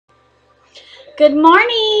Good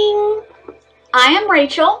morning! I am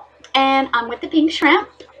Rachel and I'm with the Pink Shrimp.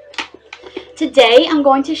 Today I'm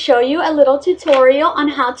going to show you a little tutorial on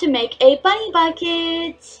how to make a bunny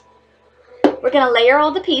bucket. We're going to layer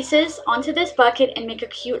all the pieces onto this bucket and make a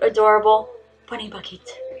cute, adorable bunny bucket.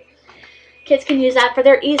 Kids can use that for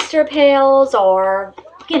their Easter pails, or,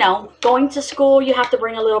 you know, going to school you have to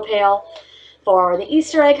bring a little pail for the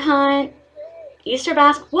Easter egg hunt, Easter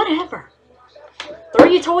basket, whatever. Throw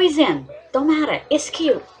your toys in. Don't matter. It's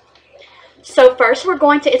cute. So first we're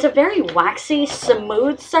going to, it's a very waxy,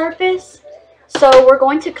 smooth surface. So we're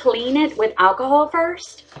going to clean it with alcohol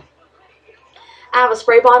first. I have a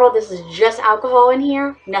spray bottle. This is just alcohol in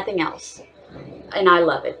here, nothing else. And I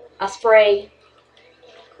love it. I spray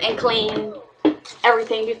and clean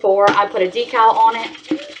everything before I put a decal on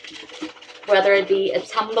it. Whether it be a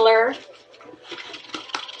tumbler,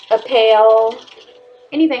 a pail,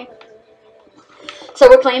 anything. So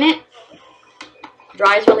we'll clean it.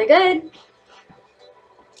 Dries really good.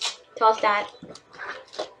 Toss that.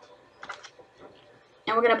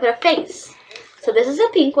 And we're going to put a face. So this is a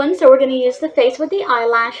pink one, so we're going to use the face with the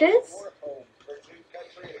eyelashes.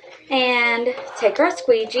 And take our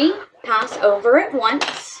squeegee, pass over it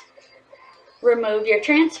once. Remove your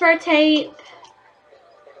transfer tape.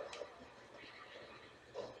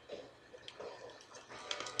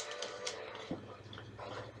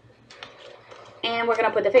 And we're going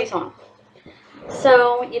to put the face on.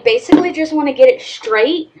 So you basically just want to get it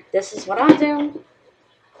straight. This is what I do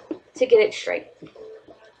to get it straight.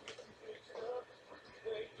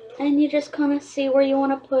 And you just kind of see where you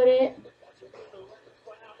want to put it.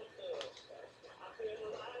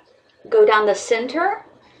 Go down the center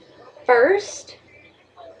first.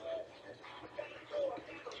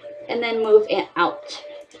 And then move it out.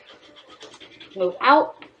 Move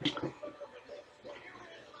out.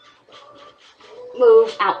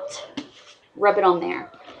 Move out. Rub it on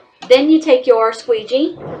there. Then you take your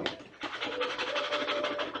squeegee.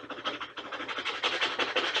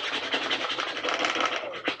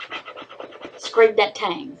 Scrape that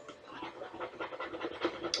tang.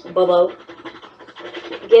 Bubble.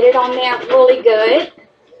 Get it on there really good.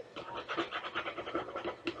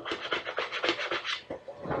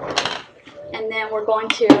 And then we're going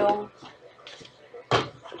to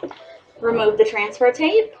remove the transfer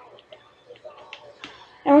tape.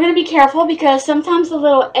 And we're going to be careful because sometimes the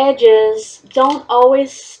little edges don't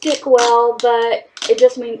always stick well, but it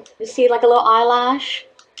just means, you see like a little eyelash?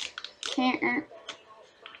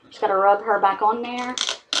 Just got to rub her back on there.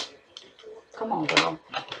 Come on, girl.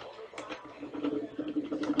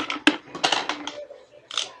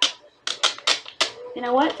 You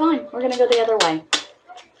know what? Fine. We're going to go the other way.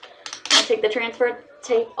 I'll take the transfer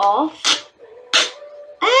tape off.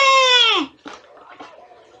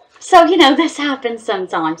 So, you know, this happens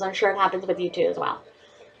sometimes. I'm sure it happens with you too as well.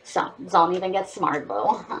 So, don't even get smart,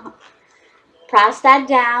 boo. Press that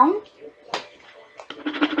down.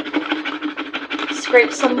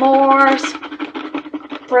 Scrape some more.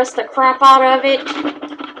 Press the crap out of it.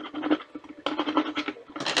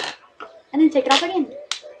 And then take it off again.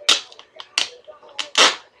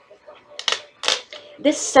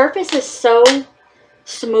 This surface is so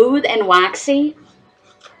smooth and waxy.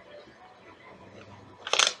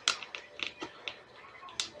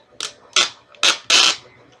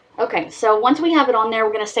 Okay, so once we have it on there,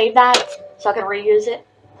 we're going to save that so I can reuse it.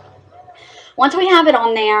 Once we have it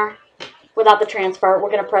on there without the transfer,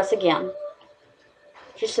 we're going to press again.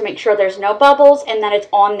 Just to make sure there's no bubbles and that it's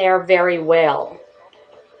on there very well.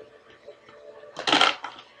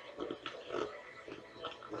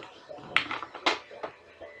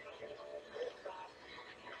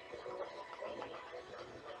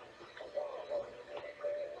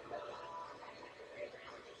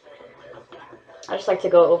 I just like to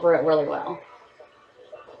go over it really well.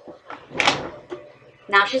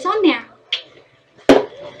 Now she's on there.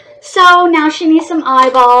 So now she needs some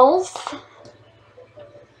eyeballs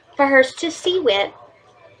for hers to see with.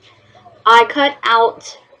 I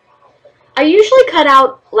usually cut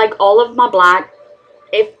out like all of my black,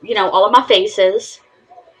 all of my faces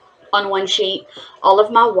on one sheet, all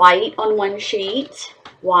of my white on one sheet,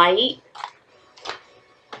 white.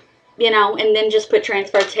 And then just put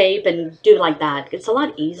transfer tape and do like that. It's a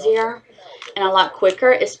lot easier and a lot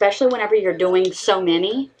quicker, especially whenever you're doing so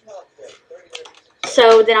many.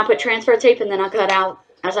 So then I put transfer tape and then I cut out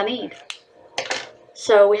as I need.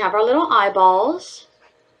 So we have our little eyeballs.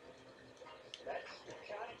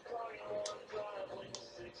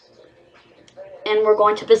 And we're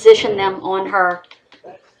going to position them on her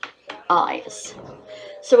eyes.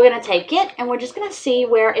 So we're going to take it and we're just going to see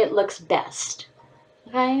where it looks best.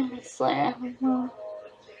 Okay, let's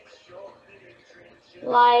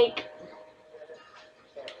Like,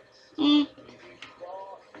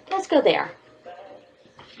 let's go there.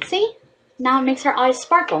 See? Now it makes her eyes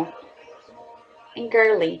sparkle and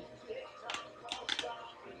girly.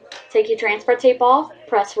 Take your transfer tape off,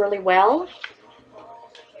 press really well,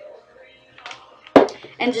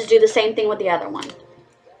 and just do the same thing with the other one.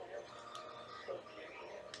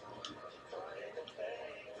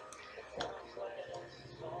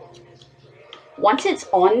 Once it's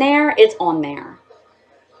on there, it's on there.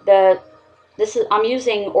 I'm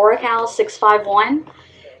using Oracal 651,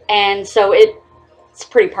 and so it's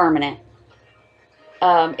pretty permanent.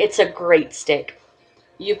 It's a great stick.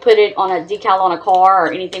 You put it on a decal on a car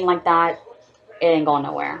or anything like that, it ain't going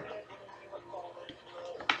nowhere.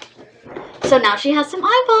 So now she has some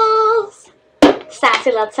eyeballs.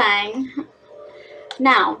 Sassy little thing.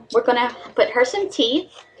 Now, we're going to put her some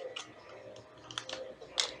teeth.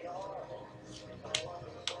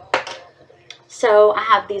 So I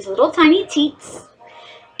have these little tiny teats,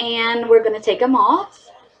 and we're going to take them off,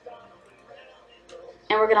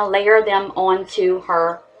 and we're going to layer them onto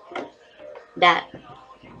her that.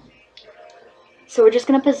 So we're just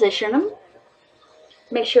going to position them,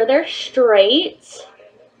 make sure they're straight,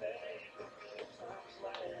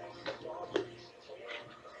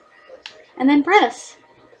 and then press.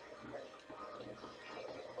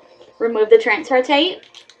 Remove the transfer tape,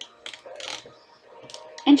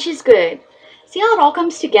 and she's good. See how it all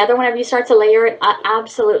comes together whenever you start to layer it? I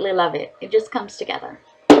absolutely love it. It just comes together.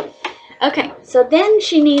 Okay, so then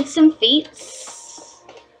she needs some feet.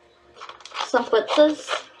 Some footses.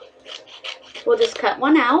 We'll just cut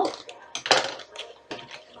one out.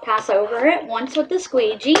 Pass over it once with the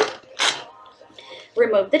squeegee.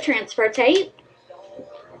 Remove the transfer tape.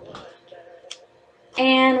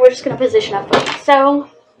 And we're just going to position our foot. So,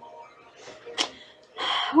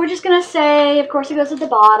 we're just going to say, of course it goes at the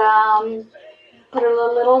bottom. Put a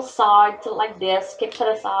little side to like this. Kick to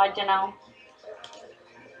the side, you know.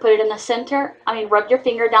 Put it in the center. Rub your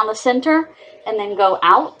finger down the center and then go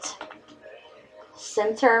out.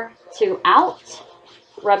 Center to out.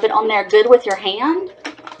 Rub it on there good with your hand.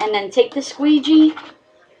 And then take the squeegee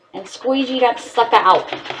and squeegee that sucker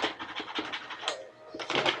out.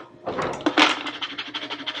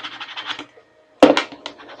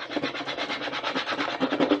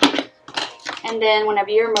 And then whenever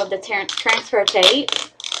you remove the transfer tape,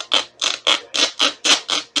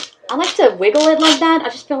 I like to wiggle it like that. I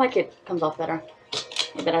just feel like it comes off better.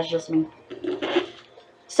 Maybe that's just me.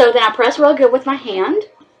 So then I press real good with my hand.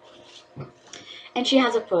 And she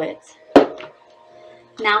has a foot.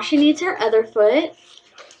 Now she needs her other foot.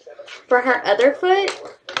 For her other foot,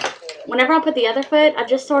 whenever I put the other foot, I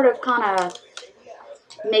just sort of kind of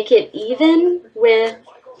make it even with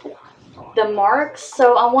the marks.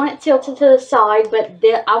 So I want it tilted to the side, but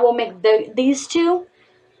I will make these two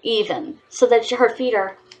even so that her feet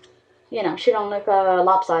are, you know, she don't look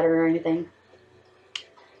lopsided or anything.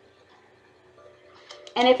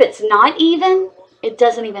 And if it's not even, it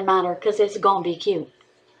doesn't even matter because it's gonna be cute.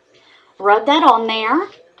 Rub that on there.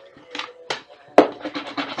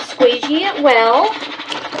 Squeegee it well.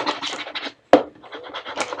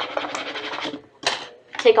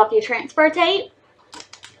 Take off your transfer tape.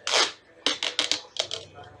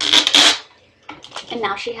 And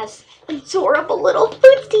now she has adorable little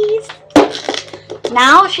footies.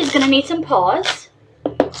 Now she's going to need some paws.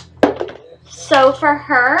 So for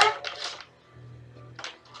her,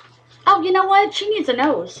 oh, you know what? She needs a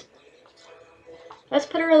nose. Let's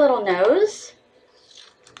put her a little nose.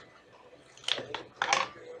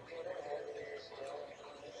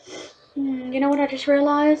 You know what I just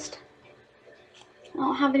realized? I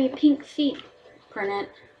don't have any pink feet printed.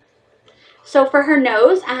 So for her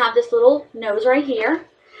nose, I have this little nose right here.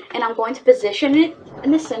 And I'm going to position it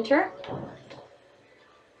in the center.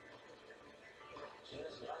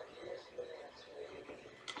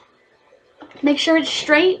 Make sure it's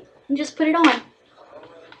straight and just put it on.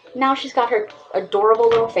 Now she's got her adorable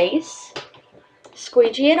little face.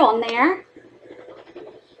 Squeegee it on there.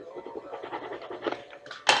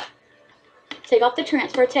 Take off the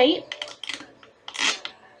transfer tape.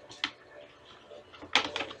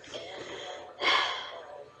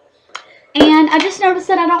 And I just noticed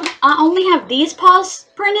that I only have these paws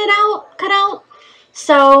cut out.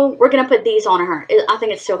 So we're going to put these on her. I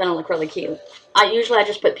think it's still going to look really cute. Usually I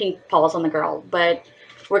just put pink paws on the girl, but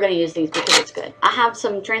we're going to use these because it's good. I have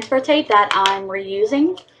some transfer tape that I'm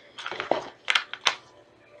reusing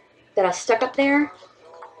that I stuck up there.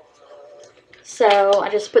 So I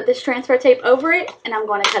just put this transfer tape over it and I'm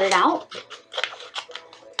going to cut it out.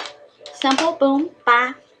 Simple, boom,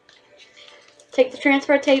 bye. Take the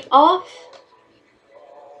transfer tape off.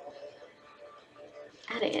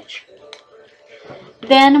 Add edge.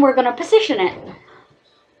 Then we're going to position it.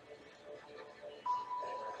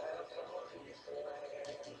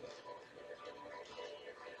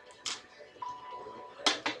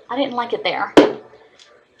 I didn't like it there.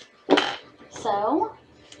 So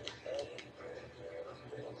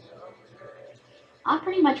I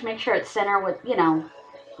pretty much make sure it's center with, you know,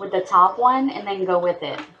 with the top one and then go with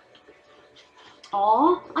it.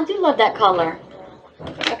 Oh, I do love that color.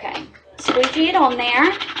 Okay, squeegee it on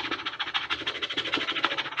there.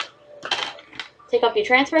 Take off your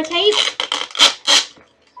transfer tape.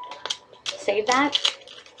 Save that.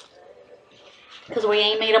 Because we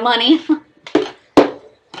ain't made of money.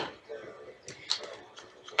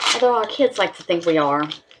 Although our kids like to think we are.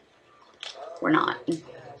 We're not.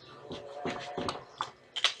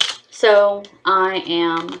 So I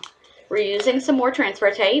am reusing some more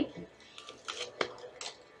transfer tape.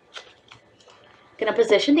 Gonna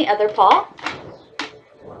position the other paw.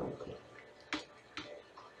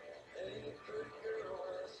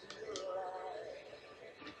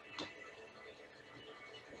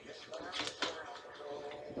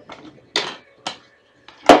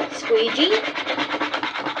 Squeegee.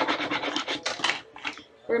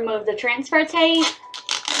 Remove the transfer tape.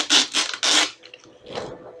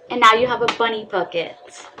 And now you have a bunny bucket.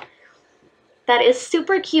 That is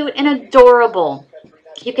super cute and adorable.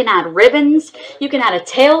 You can add ribbons. You can add a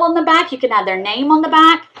tail on the back. You can add their name on the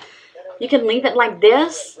back. You can leave it like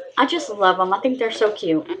this. I just love them. I think they're so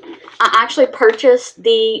cute. I actually purchased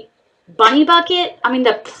the bunny bucket.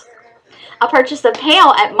 I purchased the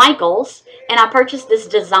pail at Michael's. And I purchased this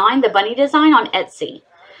design, the bunny design, on Etsy.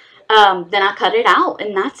 Then I cut it out,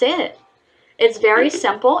 and that's it. It's very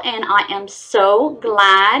simple, and I am so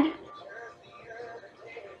glad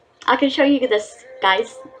I can show you this,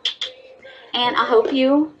 guys. And I hope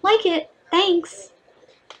you like it. Thanks.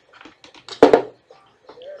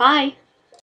 Bye.